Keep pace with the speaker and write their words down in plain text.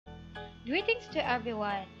Greetings to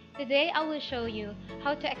everyone! Today I will show you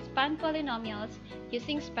how to expand polynomials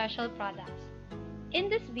using special products. In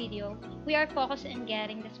this video, we are focused on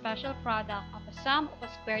getting the special product of a sum of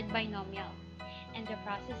a squared binomial. And the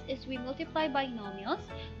process is we multiply binomials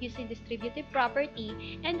using distributive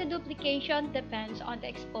property, and the duplication depends on the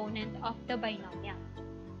exponent of the binomial.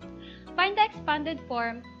 Find the expanded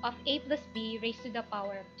form of a plus b raised to the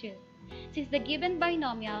power of 2. Since the given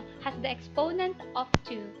binomial has the exponent of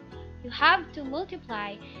 2, you have to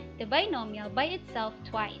multiply the binomial by itself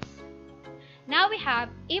twice. Now we have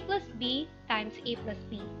a plus b times a plus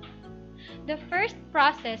b. The first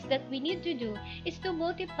process that we need to do is to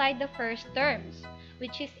multiply the first terms,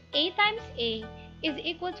 which is a times a is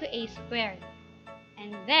equal to a squared.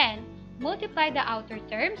 And then multiply the outer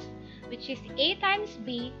terms, which is a times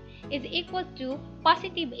b is equal to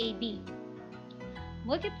positive ab.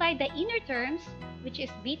 Multiply the inner terms, which is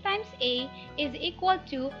b times a is equal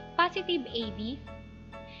to positive ab,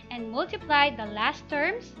 and multiply the last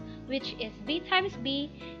terms, which is b times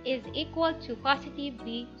b is equal to positive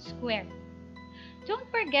b squared. Don't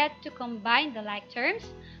forget to combine the like terms,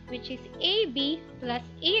 which is ab plus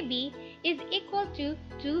ab is equal to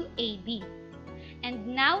 2ab. And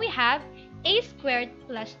now we have a squared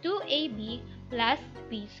plus 2ab plus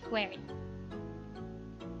b squared.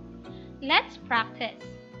 Let's practice.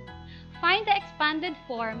 Find the expanded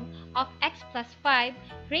form of x plus 5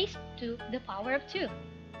 raised to the power of 2.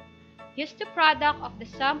 Use the product of the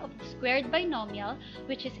sum of the squared binomial,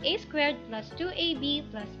 which is a squared plus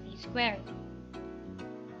 2ab plus b squared.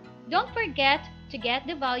 Don't forget to get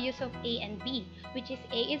the values of a and b, which is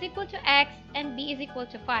a is equal to x and b is equal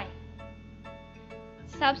to 5.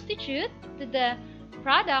 Substitute to the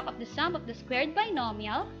product of the sum of the squared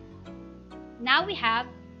binomial. Now we have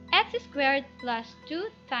x squared plus 2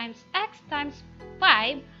 times x times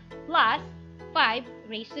 5 plus 5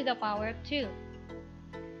 raised to the power of 2.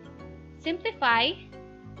 Simplify,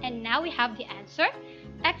 and now we have the answer,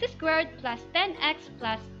 x squared plus 10x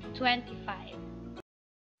plus 25.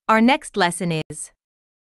 Our next lesson is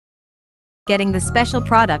getting the special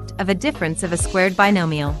product of a difference of a squared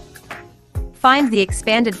binomial. Find the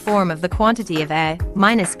expanded form of the quantity of a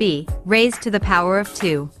minus b raised to the power of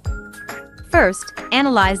 2. First,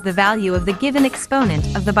 analyze the value of the given exponent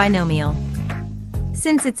of the binomial.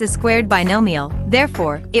 Since it's a squared binomial,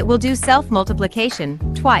 therefore, it will do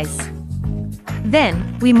self-multiplication twice.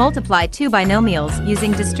 Then, we multiply two binomials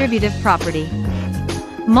using distributive property.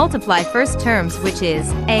 Multiply first terms, which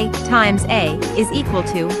is a times a is equal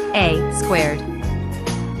to a squared.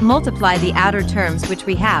 Multiply the outer terms, which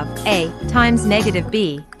we have a times negative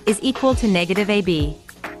b is equal to negative ab.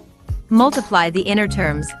 Multiply the inner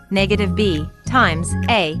terms, negative b times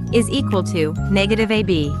a is equal to negative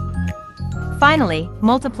ab. Finally,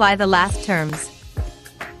 multiply the last terms.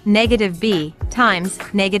 Negative b times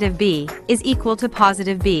negative b is equal to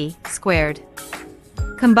positive b squared.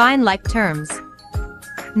 Combine like terms.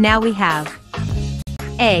 Now we have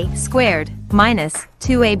a squared minus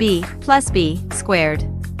 2ab plus b squared.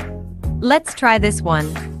 Let's try this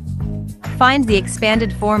one. Find the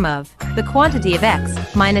expanded form of the quantity of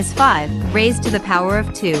x minus 5 raised to the power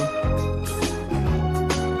of 2.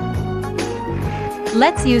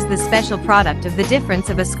 Let's use the special product of the difference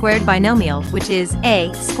of a squared binomial, which is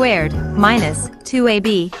a squared minus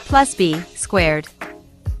 2ab plus b squared.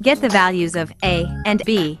 Get the values of a and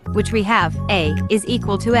b, which we have a is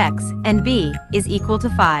equal to x and b is equal to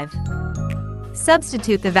 5.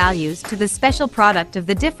 Substitute the values to the special product of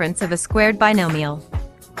the difference of a squared binomial.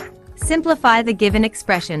 Simplify the given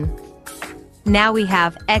expression. Now we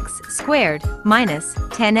have x squared minus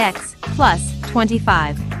 10x plus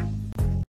 25.